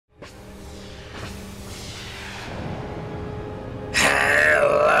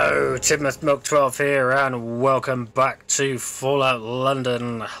Tidmouth Milk 12 here, and welcome back to Fallout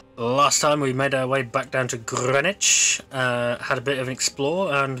London. Last time we made our way back down to Greenwich, had a bit of an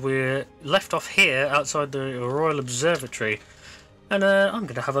explore, and we left off here outside the Royal Observatory. And I'm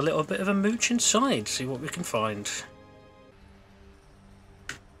going to have a little bit of a mooch inside, see what we can find.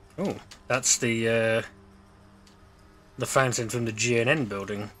 Oh, that's the fountain from the GNN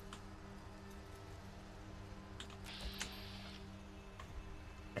building.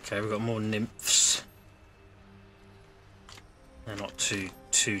 Okay, we've got more nymphs. They're not too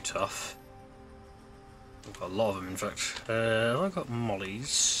tough. We've got a lot of them, in fact. Have I got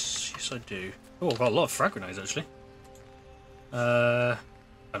mollies? Yes, I do. Oh, I've got a lot of frag grenades, actually. And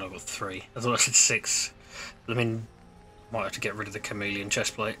I've got 3. I thought I said 6. I mean, might have to get rid of the chameleon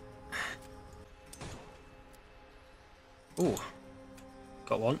chestplate. Ooh,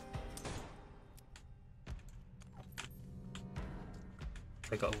 got one.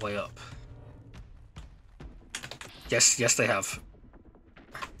 They got a way up. Yes, they have.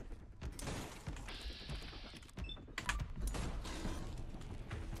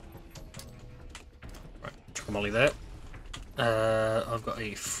 Right, chuck a molly there. I've got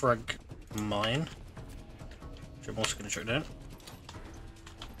a frag mine, which I'm also going to chuck down.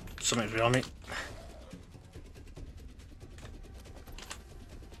 Something's behind me.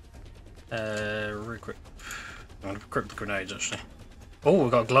 Re-equip. I'm going to equip the grenades, actually. Oh,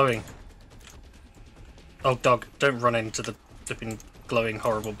 we've got glowing. Oh, dog, don't run into the flipping glowing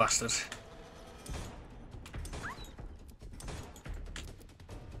horrible bastard.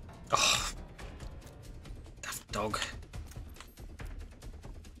 Oh, daft dog.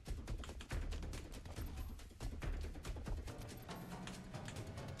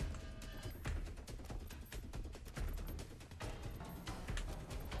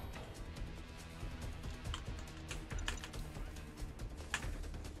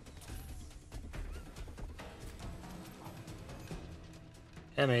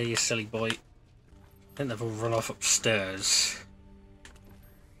 Come here, you silly boy. I think they've all run off upstairs.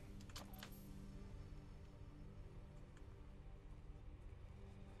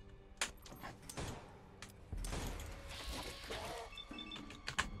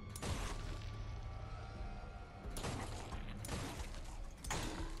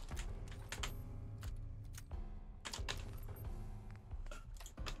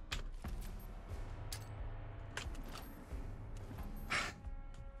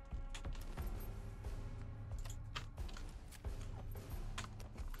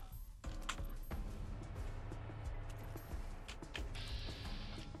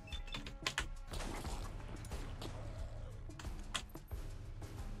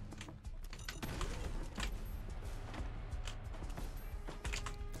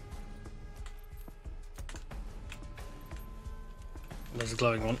 There's a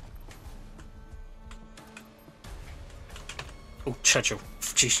glowing one. Oh, Churchill.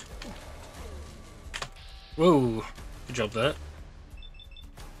 Jeez. Whoa. Good job there.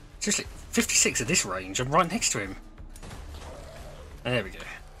 Seriously, 56 at this range. I'm right next to him. There we go.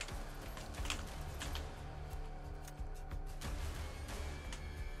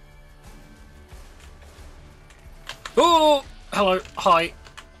 Oh! Hello. Hi.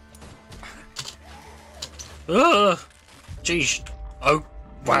 Ugh. Jeez. Oh,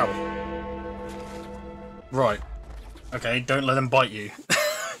 wow. Right. Okay, don't let them bite you.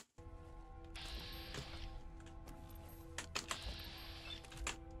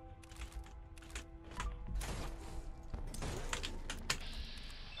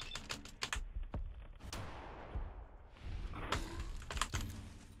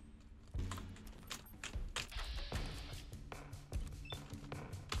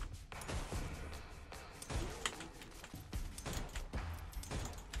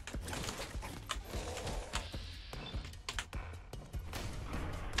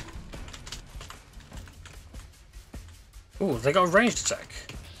 Oh, they got a ranged attack.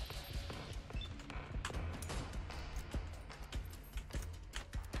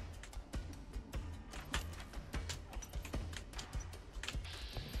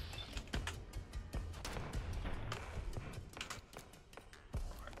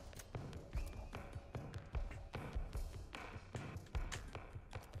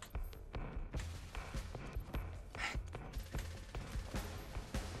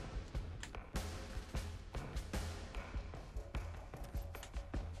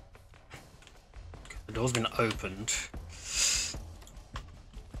 The door's been opened.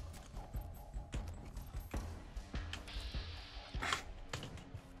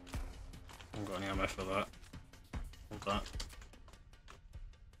 I haven't got any ammo for that. Hold that.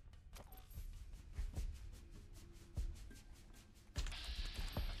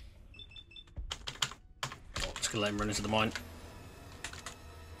 just gonna let him run into the mine.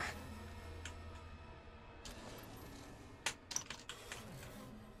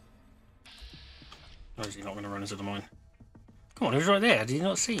 Or is he not gonna run into the mine? Come on, he was right there. Did he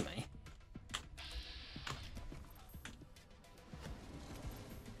not see me?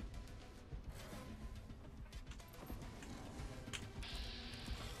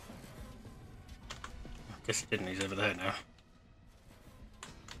 I guess he didn't. He's over there now.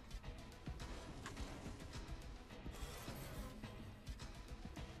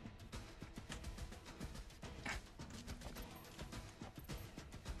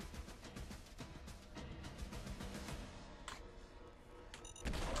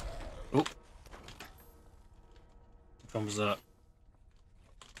 Oh, which one was that?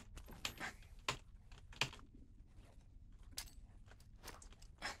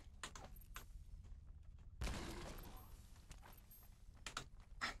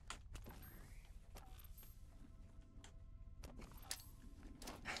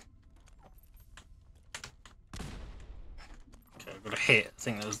 Okay, I've got a hit. I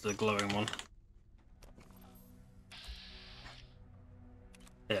think that was the glowing one.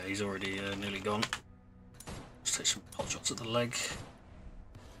 Yeah, he's already nearly gone. Let's take some pot shots at the leg.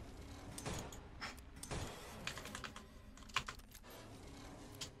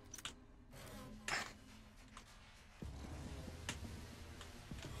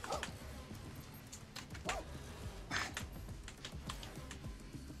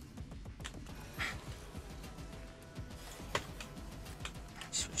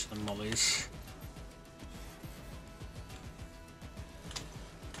 Switch the mollies.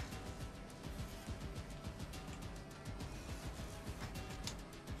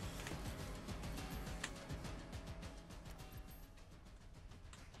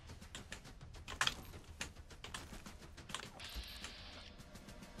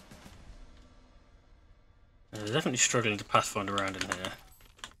 Definitely struggling to pathfind around in here,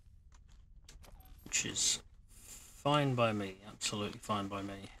 which is fine by me, absolutely fine by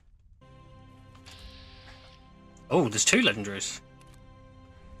me. Oh, there's 2 legendaries.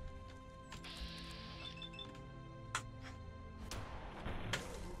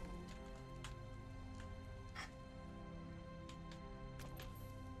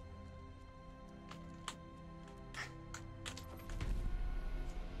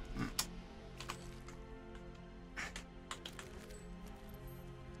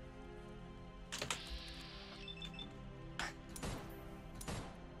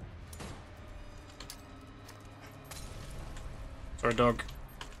 Sorry, dog.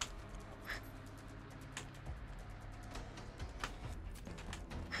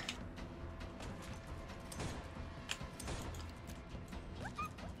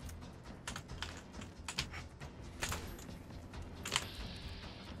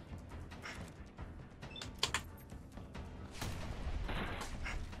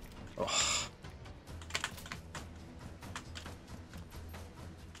 Oh.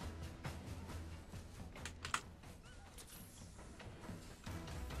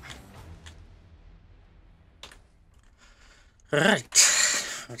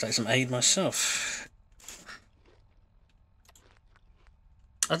 Right, I'll take some aid myself.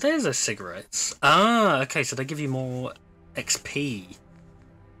 Oh, there's those cigarettes. Ah, okay, so they give you more XP.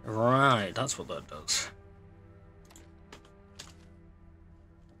 Right, that's what that does.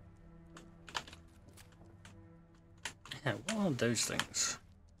 Yeah, what are those things?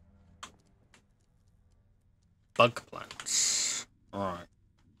 Bug plants. Right.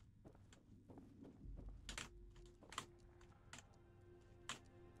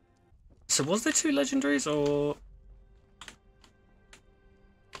 So was there 2 legendaries, or...?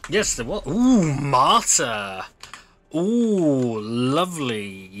 Yes, there was. Ooh, Martyr! Ooh,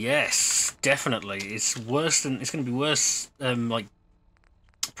 lovely. Yes, definitely. It's worse than... It's going to be worse, like,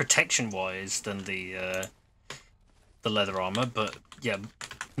 protection-wise than the leather armor, but, yeah,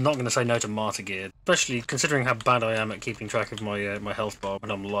 not going to say no to Martyr gear. Especially considering how bad I am at keeping track of my, my health bar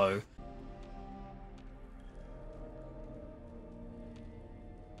when I'm low.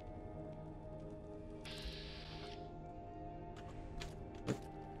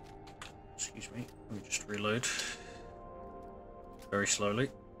 Excuse me, let me just reload very slowly.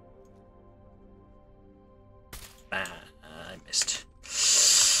 Ah, I missed.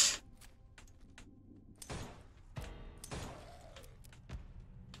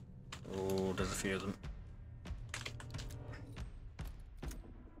 Oh, there's a few of them.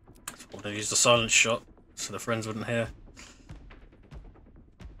 I would have used a silent shot so the friends wouldn't hear.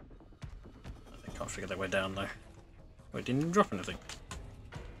 They can't figure their way down though. Wait, didn't even drop anything.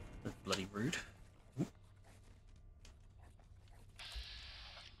 That's bloody rude. Ooh.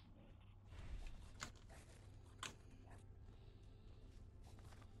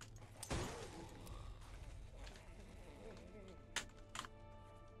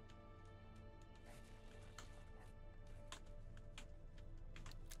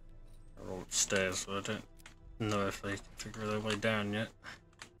 stairs, so I don't know if they figure their way down yet.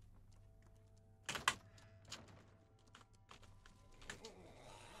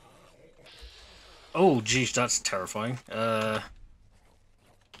 Oh, geez, that's terrifying.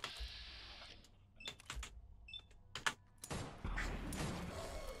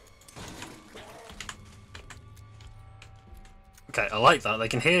 Okay, I like that. They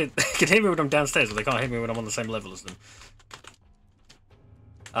can hear me when I'm downstairs, but they can't hear me when I'm on the same level as them.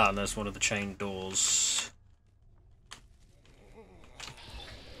 Ah, and there's one of the chain doors.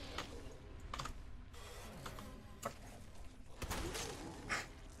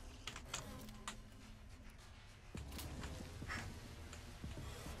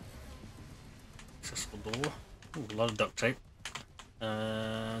 Accessible door. Ooh, a lot of duct tape.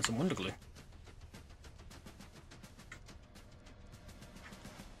 Some wonder glue.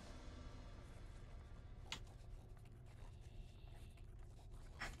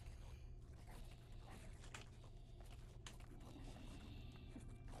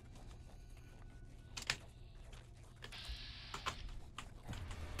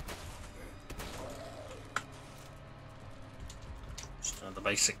 The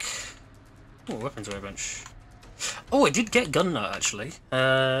basic. Oh, weapons workbench. Oh, I did get gun nut actually.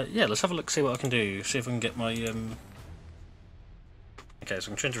 Yeah, let's have a look, see what I can do. See if I can get my Okay, so I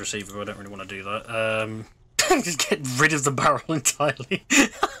can change the receiver, but I don't really want to do that. Just get rid of the barrel entirely.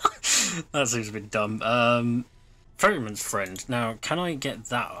 That seems a bit dumb. Ferryman's friend. Now, can I get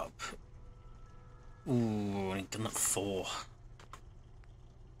that up? Ooh, I need gun nut 4. So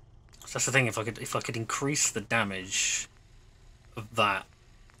that's the thing. If I could increase the damage of that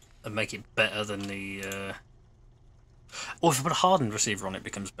and make it better than the or if I put a hardened receiver on, it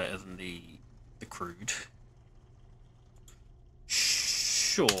becomes better than the crude.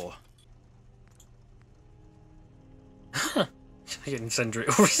 Sure. Make it incendiary.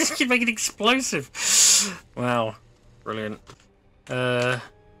 Or you can make it explosive. Wow, brilliant.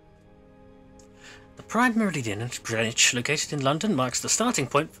 The Prime Meridian at Greenwich, located in London, marks the starting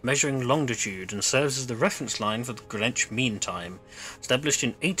point for measuring longitude and serves as the reference line for the Greenwich Mean Time. Established in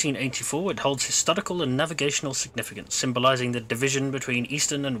 1884, it holds historical and navigational significance, symbolising the division between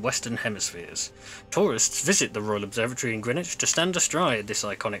Eastern and Western hemispheres. Tourists visit the Royal Observatory in Greenwich to stand astride this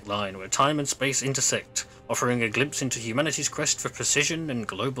iconic line where time and space intersect, offering a glimpse into humanity's quest for precision and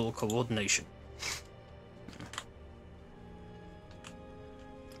global coordination.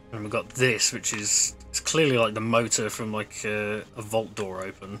 And we've got this, which is it's clearly like the motor from like a vault door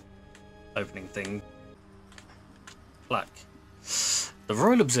opening thing. Black. The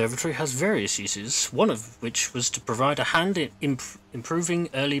Royal Observatory has various uses, one of which was to provide a hand in improving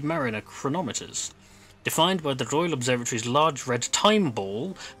early mariner chronometers. Defined by the Royal Observatory's large red time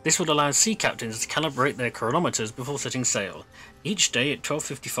ball, this would allow sea captains to calibrate their chronometers before setting sail. Each day at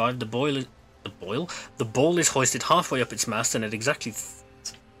 12:55, the ball is hoisted halfway up its mast, and at exactly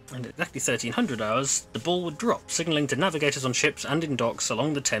 1300 hours, the ball would drop, signalling to navigators on ships and in docks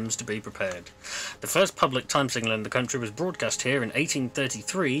along the Thames to be prepared. The first public time signal in the country was broadcast here in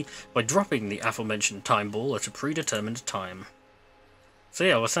 1833 by dropping the aforementioned time ball at a predetermined time. So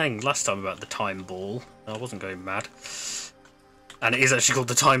yeah, I was saying last time about the time ball. I wasn't going mad. And it is actually called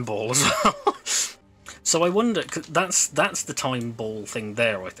the time ball as well. So I wonder, 'cause that's the time ball thing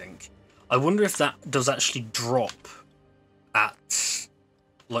there, I think. I wonder if that does actually drop at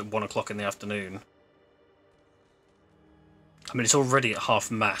like 1 o'clock in the afternoon. I mean, it's already at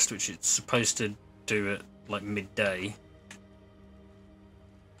half mast, which it's supposed to do at like midday.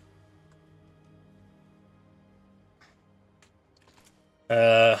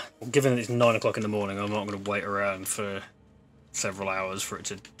 Given that it's 9 o'clock in the morning, I'm not going to wait around for several hours for it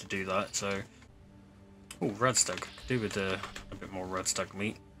to do that, so... Oh, radstag. Could do with a bit more radstag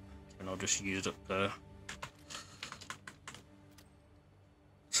meat. And I'll just use up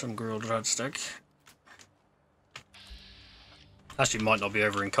some grilled radstag. Actually, might not be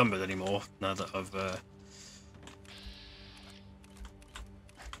over encumbered anymore now that I've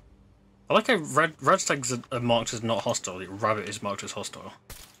I like how radstags are marked as not hostile. The rabbit is marked as hostile.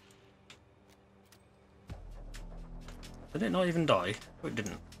 Did it not even die? Oh, it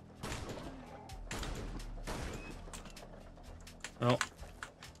didn't. Well,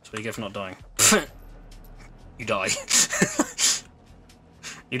 that's what you get for not dying. You die.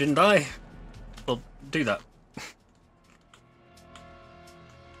 You didn't die? Well, do that.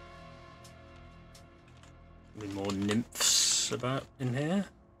 Maybe more nymphs about in here?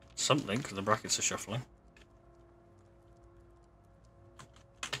 Something, because the brackets are shuffling.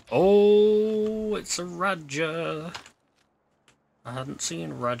 Oh, it's a Raja. I hadn't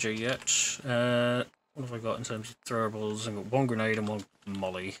seen Raja yet. What have I got in terms of throwables? I've got one grenade and one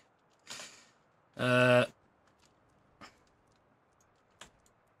molly. Well,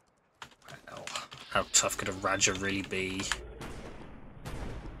 how tough could a Raja really be?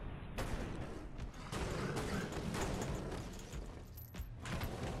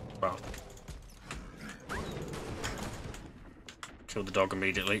 Well, kill the dog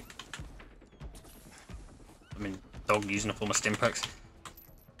immediately. I mean, dog using up all my stim packs.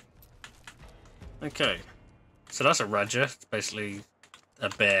 Okay, so that's a Raja. It's basically a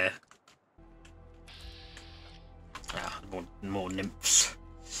bear. Ah, more nymphs.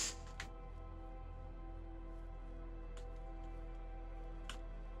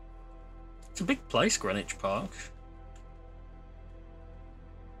 It's a big place, Greenwich Park.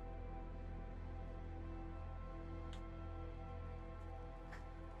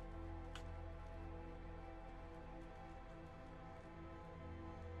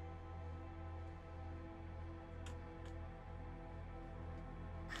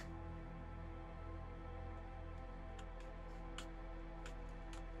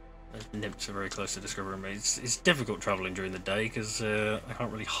 Those nymphs are very close to discovering me. It's difficult travelling during the day because I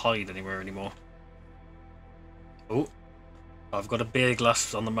can't really hide anywhere anymore. Oh, I've got a beer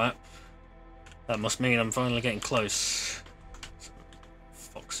glass on the map. That must mean I'm finally getting close. Some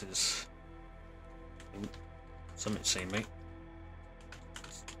foxes. Ooh, something's seen me.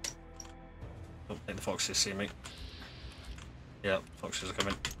 Don't think the foxes see me. Yeah, foxes are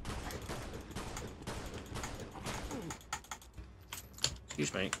coming.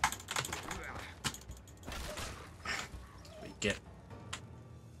 Excuse me. That's what you get.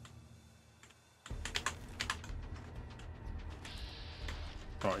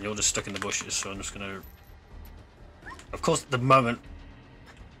 Right, you're just stuck in the bushes, so I'm just gonna... Of course, at the moment...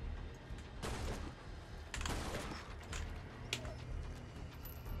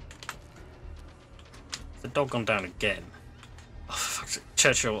 The dog gone down again. Oh, for fuck's sake.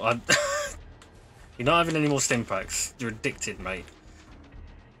 Churchill, I'm... You're not having any more stim packs. You're addicted, mate.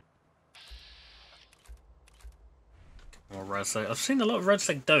 More red stag. I've seen a lot of red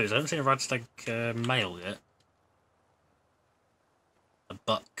stag does. I haven't seen a red stag male yet. A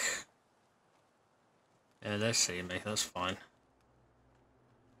buck. Yeah, they're seeing me. That's fine.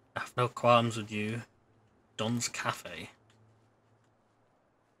 I have no qualms with you. Don's Cafe.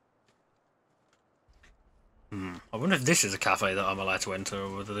 I wonder if this is a cafe that I'm allowed to enter,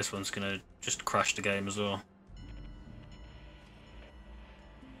 or whether this one's gonna just crash the game as well.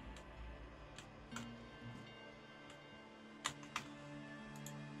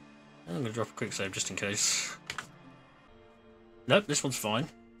 I'm gonna drop a quick save just in case. Nope, this one's fine.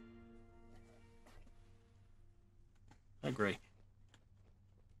 I agree.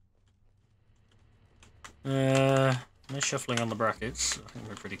 No shuffling on the brackets. I think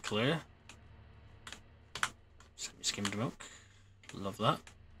we're pretty clear. Semi-skimmed milk. Love that.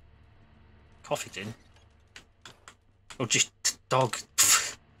 Coffee tin. Oh, just dog.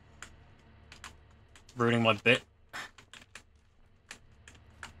 Ruining my bit.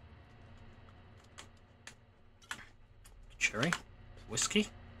 Cherry. Whiskey.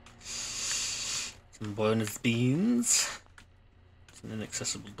 Some bonus beans. It's an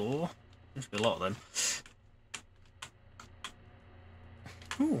inaccessible door. There's be a lot of them.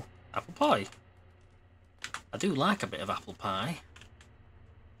 Ooh, apple pie. I do like a bit of apple pie.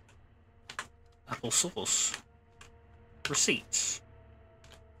 Apple sauce. Receipts.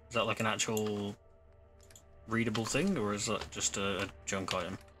 Is that like an actual readable thing, or is that just a junk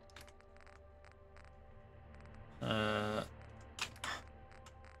item?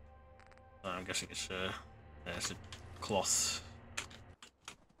 I'm guessing it's yeah, it's a cloth.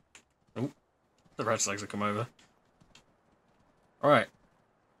 Oh, the red stags have come over. Alright,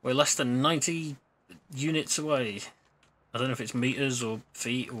 we're less than 90 units away. I don't know if it's meters or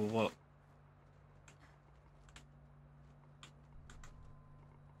feet or what.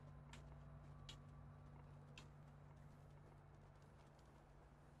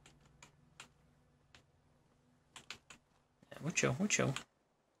 Yeah, we'll chill, we'll chill.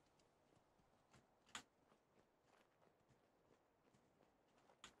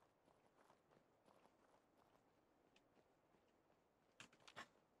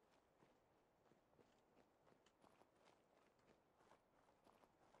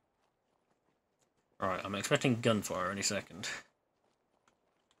 Alright, I'm expecting gunfire any second.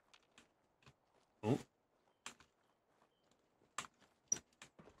 Oh.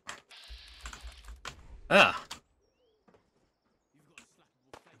 Ah!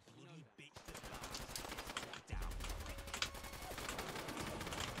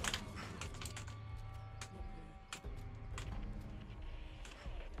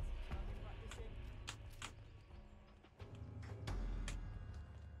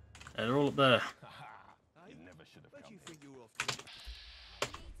 They're all up there.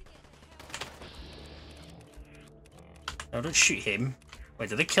 No, don't shoot him. Wait,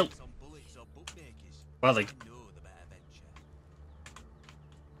 did they kill... Well, they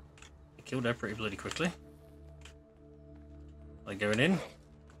killed her pretty bloody quickly. Are they going in?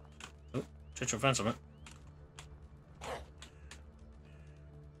 Oh, Churchill found something.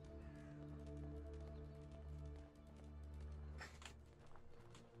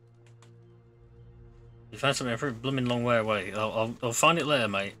 You found something a pretty blooming long way away. I'll find it later,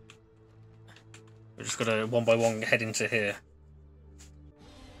 mate. We've just got to one by one head into here.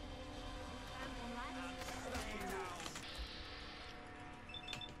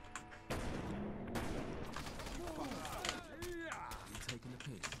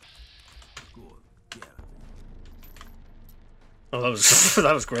 Oh, that was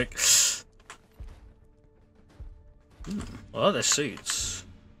that was quick. Oh, there's suits.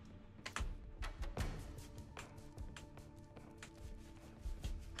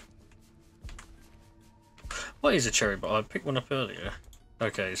 What is a cherry bar? I picked one up earlier.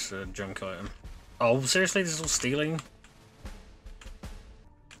 Okay, it's a junk item. Oh, seriously? This is all stealing?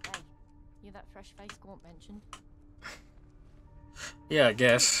 Hey, you that fresh face Gaunt mentioned? Yeah, I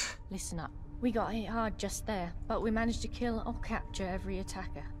guess. Listen up. We got hit hard just there, but we managed to kill or capture every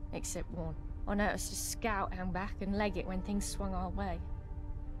attacker, except one. I noticed a scout hang back and leg it when things swung our way.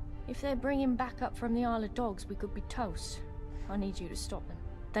 If they're bringing back up from the Isle of Dogs, we could be toast. I need you to stop them.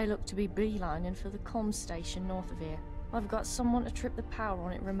 They look to be beelining for the comms station north of here. I've got someone to trip the power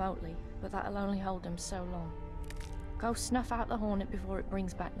on it remotely, but that'll only hold them so long. Go snuff out the Hornet before it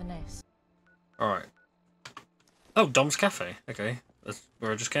brings back the nest. Alright. Oh, Dom's Cafe. Okay, that's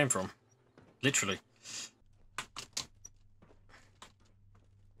where I just came from. Literally.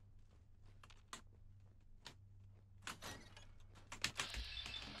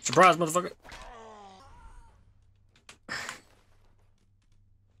 Surprise, motherfucker!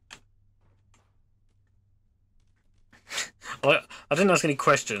 I didn't ask any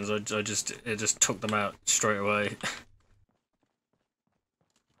questions. It just took them out straight away.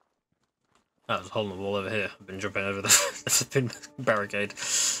 Oh, there's a hole in the wall over here. I've been jumping over the flipping barricade.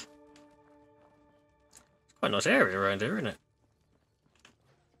 It's quite a nice area around here, isn't it?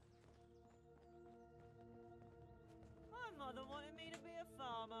 My mother wanted me to be a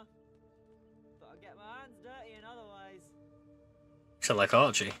farmer, but I get my hands dirty in other ways. You sound like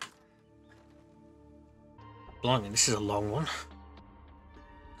Archie. Blimey, this is a long one.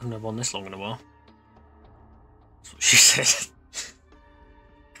 I haven't had one this long in a while. That's what she said.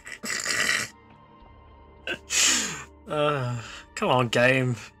 Come on,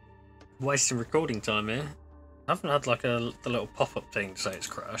 game. Wasting recording time here. I haven't had like the little pop-up thing to say it's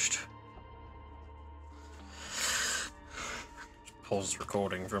crashed. Just pause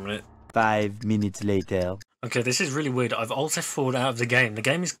recording for a minute. 5 minutes later. Okay, this is really weird. I've Alt F4'd out of the game. The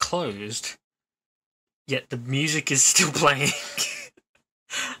game is closed, yet the music is still playing.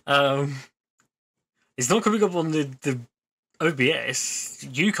 It's not coming up on the OBS.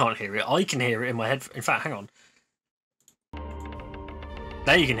 You can't hear it. I can hear it in my head. In fact, hang on.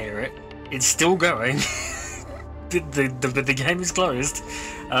 Now you can hear it. It's still going. the game is closed.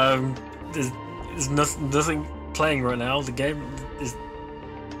 There's nothing playing right now. The game is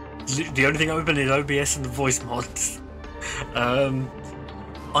the only thing open is OBS and the voice mods.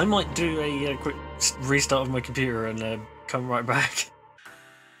 I might do a quick restart of my computer and come right back.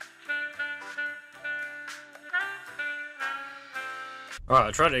 Alright,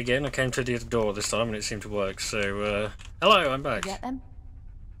 I tried it again. I came to the door this time and it seemed to work. So, hello, I'm back. You get them?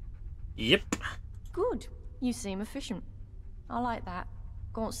 Yep. Good. You seem efficient. I like that.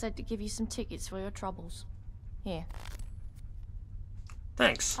 Gaunt said to give you some tickets for your troubles. Here.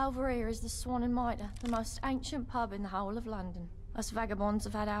 Thanks. Over here is the Swan and Mitre, the most ancient pub in the whole of London. Us vagabonds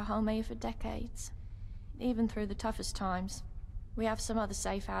have had our home here for decades, even through the toughest times. We have some other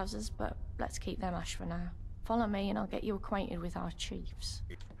safe houses, but let's keep them hush for now. Follow me and I'll get you acquainted with our chiefs.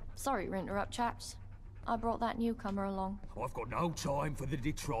 Sorry to interrupt, chaps. I brought that newcomer along. I've got no time for the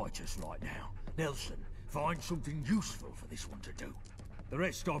detritus right now. Nelson, find something useful for this one to do. The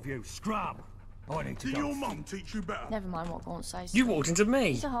rest of you, scrub! I need to Did go your mum teach you better? Never mind what Gaunt says. You walked into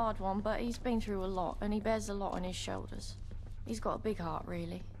me. He's a hard one, but he's been through a lot, and he bears a lot on his shoulders. He's got a big heart,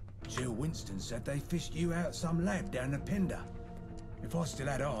 really. Jill Winston said they fished you out some lab down the Pender. If I still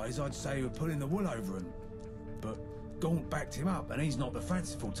had eyes, I'd say you were pulling the wool over him. But Gaunt backed him up, and he's not the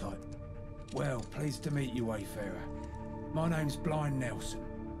fanciful type. Well, pleased to meet you, Wayfarer. My name's Blind Nelson.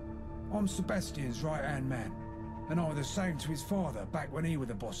 I'm Sebastian's right-hand man, and I was the same to his father back when he was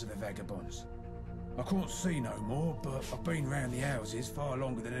the boss of the Vagabonds. I can't see no more, but I've been round the houses far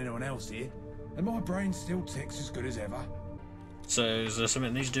longer than anyone else here, and my brain still ticks as good as ever. So, is there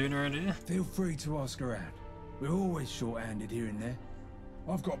something he's doing around here? Feel free to ask around. We're always short-handed here and there.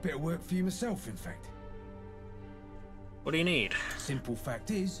 I've got a bit of work for you myself, in fact. What do you need? Simple fact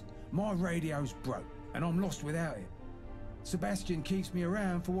is, my radio's broke, and I'm lost without it. Sebastian keeps me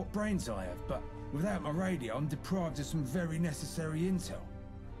around for what brains I have, but without my radio, I'm deprived of some very necessary intel.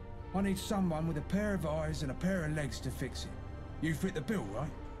 I need someone with a pair of eyes and a pair of legs to fix it. You fit the bill,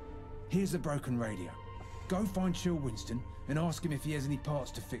 right? Here's the broken radio. Go find Chill Winston and ask him if he has any parts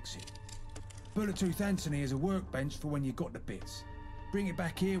to fix it. Bullet-Tooth Anthony is a workbench for when you got the bits. Bring it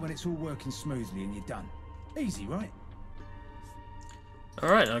back here when it's all working smoothly and you're done. Easy, right?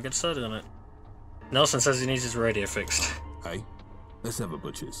 Alright, I'll get started on it. Nelson says he needs his radio fixed. Hey, let's have a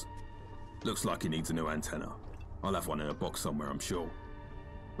butcher's. Looks like he needs a new antenna. I'll have one in a box somewhere, I'm sure.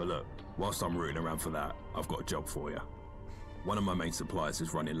 But look, whilst I'm rooting around for that, I've got a job for you. One of my main suppliers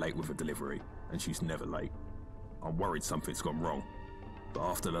is running late with a delivery, and she's never late. I'm worried something's gone wrong. But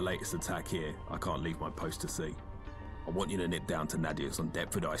after the latest attack here, I can't leave my post to sea. I want you to nip down to Nadia's on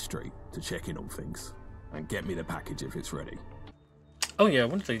Deptford High Street to check in on things, and get me the package if it's ready. Oh yeah, I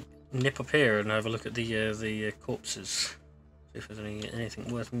wanted to nip up here and have a look at the corpses. See if there's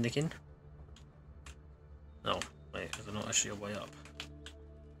anything worth nicking. Oh, wait, is there not actually a way up?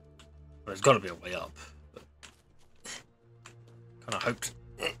 Well, there's got to be a way up. But kind of hoped.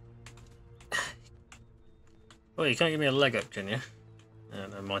 Well, you can't give me a leg up, can you? No,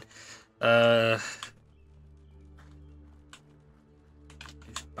 never mind.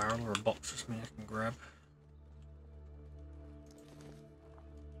 Use a barrel or a box or something I can grab.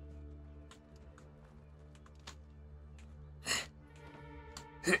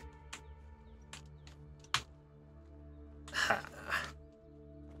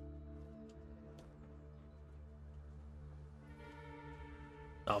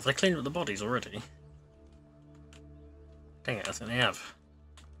 Oh, have they cleaned up the bodies already? Dang it, I think they have.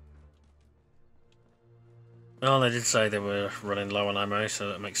 Well, they did say they were running low on ammo, so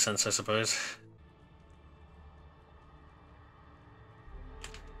that makes sense, I suppose.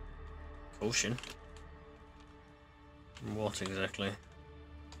 Caution. What exactly?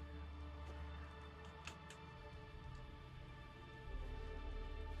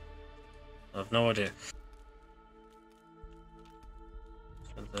 I've no idea.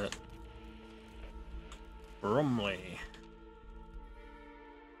 So that Bromley.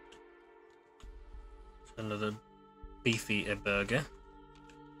 Another beefy burger.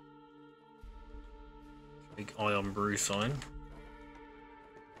 Big eye on brew sign.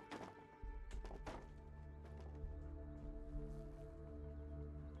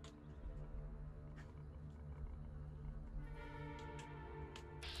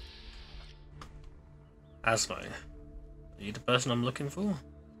 Asmo, are you the person I'm looking for?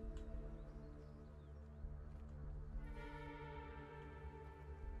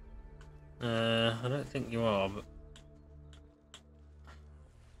 I don't think you are, but...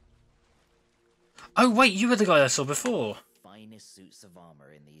 Oh wait, you were the guy I saw before! Finest suits of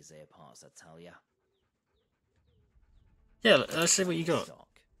armor in these air parts, I tell ya. Yeah, let's see what you got. Stock.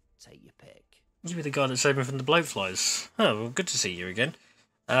 Take your pick. You were the guy that saved me from the blowflies. Oh, well, good to see you again.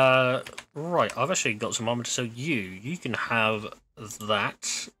 Right, I've actually got some armor to sell you. You can have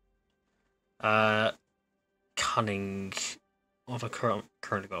that. Cunning. What have I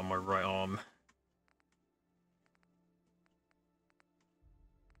currently got on my right arm?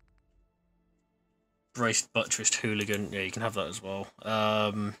 Braced, buttressed, hooligan. Yeah, you can have that as well.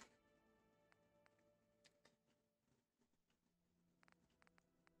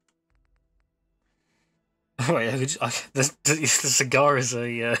 Wait, the cigar is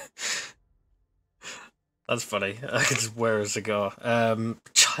a... That's funny. I can just wear a cigar.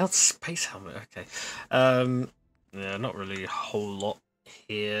 Child space helmet, okay. Yeah, not really a whole lot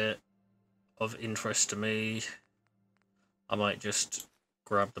here of interest to me. I might just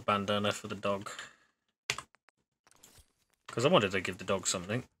grab the bandana for the dog. Because I wanted to give the dog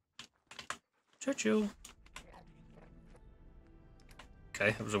something. Churchill.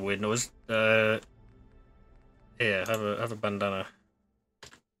 Okay, that was a weird noise. Here, have a bandana.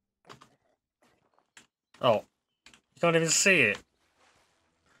 Oh, you can't even see it.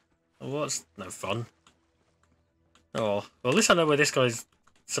 Well, that's no fun. Oh, well, at least I know where this guy's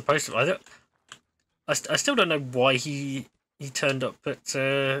supposed to. I still don't know why he turned up at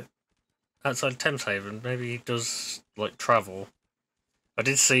outside Thameshaven. Maybe he does like travel. I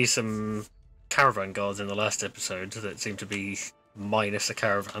did see some caravan guards in the last episode that seemed to be minus a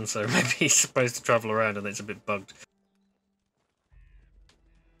caravan, so maybe he's supposed to travel around and it's a bit bugged.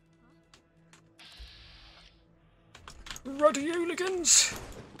 Ruddy hooligans!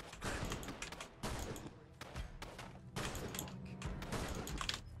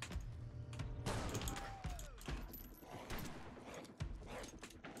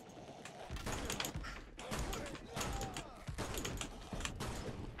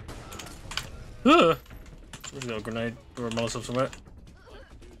 We've got a grenade or a Molotov somewhere.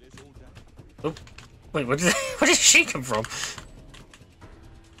 Oh, wait, where did she come from?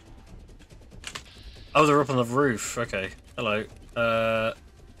 Oh, they're up on the roof. Okay, hello.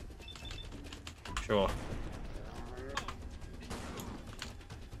 Sure.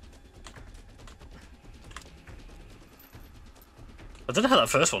 I don't know how that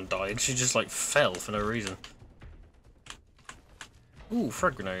first one died. She just like fell for no reason. Ooh,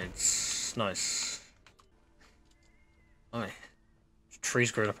 frag grenades. Nice. Aye.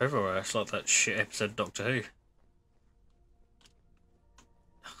 Trees growing up everywhere. It's like that shit episode Doctor Who.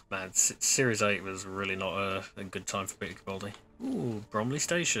 Man, Series 8 was really not a good time for Peter Capaldi. Ooh, Bromley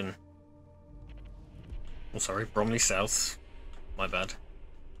Station. Oh, sorry, Bromley South. My bad.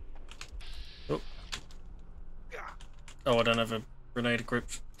 Oh. Oh, I don't have a grenade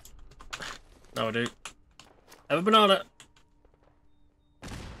equipped. No, I do. Have a banana!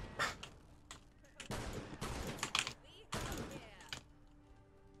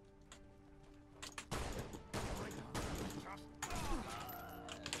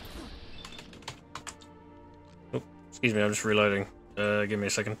 Excuse me, I'm just reloading. Give me a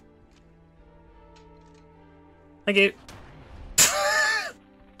second. Thank you.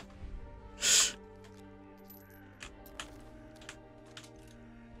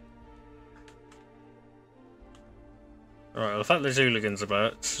 Alright, well, the fact there's hooligans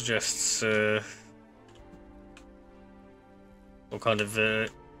about suggests, or kind of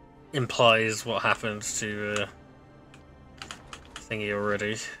implies what happened to thingy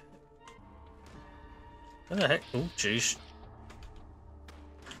already. What the heck? Oh, jeez.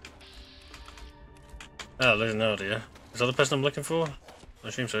 Oh, Leonardo. Is that the person I'm looking for? I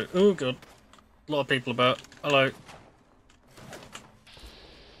assume so. Oh, God. A lot of people about. Hello.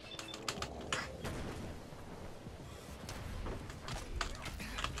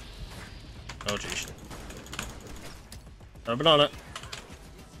 Oh, jeez. A banana.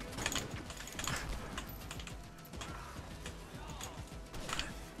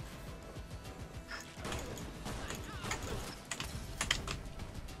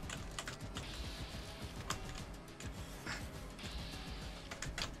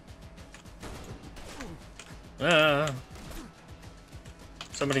 Ah.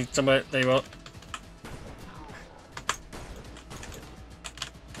 Somebody, there you are.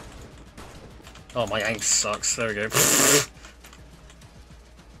 Oh, my aim sucks. There we go.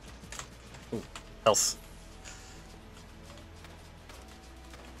 Ooh, health.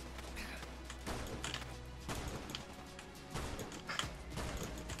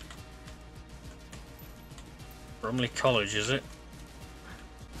 Bromley College, is it?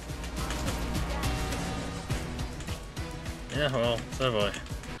 Yeah, well, so have I.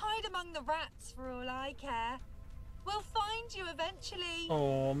 Hide among the rats for all I care. We'll find you eventually.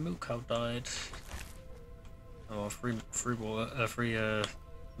 Oh, milk cow died. Oh, free water, free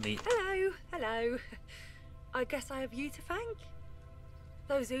meat. Hello, hello. I guess I have you to thank.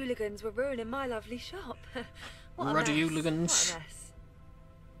 Those hooligans were ruining my lovely shop. What a Ruddy mess. hooligans.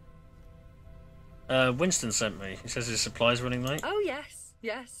 What a mess. Winston sent me. He says his supply's running late. Oh yes,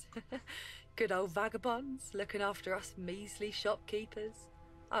 yes. Good old vagabonds looking after us measly shopkeepers.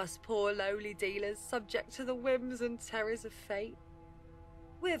 Us poor lowly dealers subject to the whims and terrors of fate.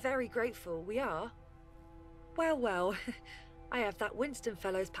 We're very grateful, we are. Well, well, I have that Winston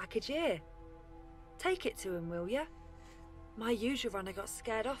fellow's package here. Take it to him, will ya? My usual runner got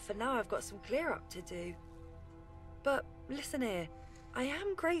scared off and now I've got some clear up to do. But listen here, I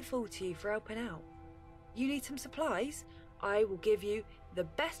am grateful to you for helping out. You need some supplies? I will give you the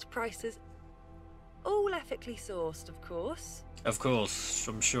best prices, all ethically sourced, of course. Of course,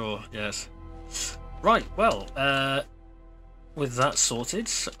 I'm sure, yes. Right, well, with that sorted,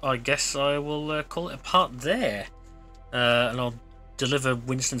 I guess I will call it a part there. And I'll deliver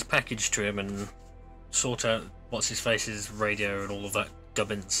Winston's package to him and sort out what's-his-face's radio and all of that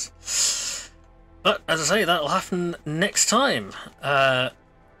gubbins. But, as I say, that'll happen next time.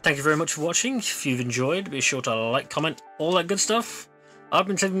 Thank you very much for watching. If you've enjoyed, be sure to like, comment, all that good stuff. I've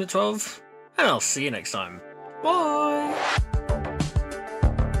been 7 12, and I'll see you next time. Bye!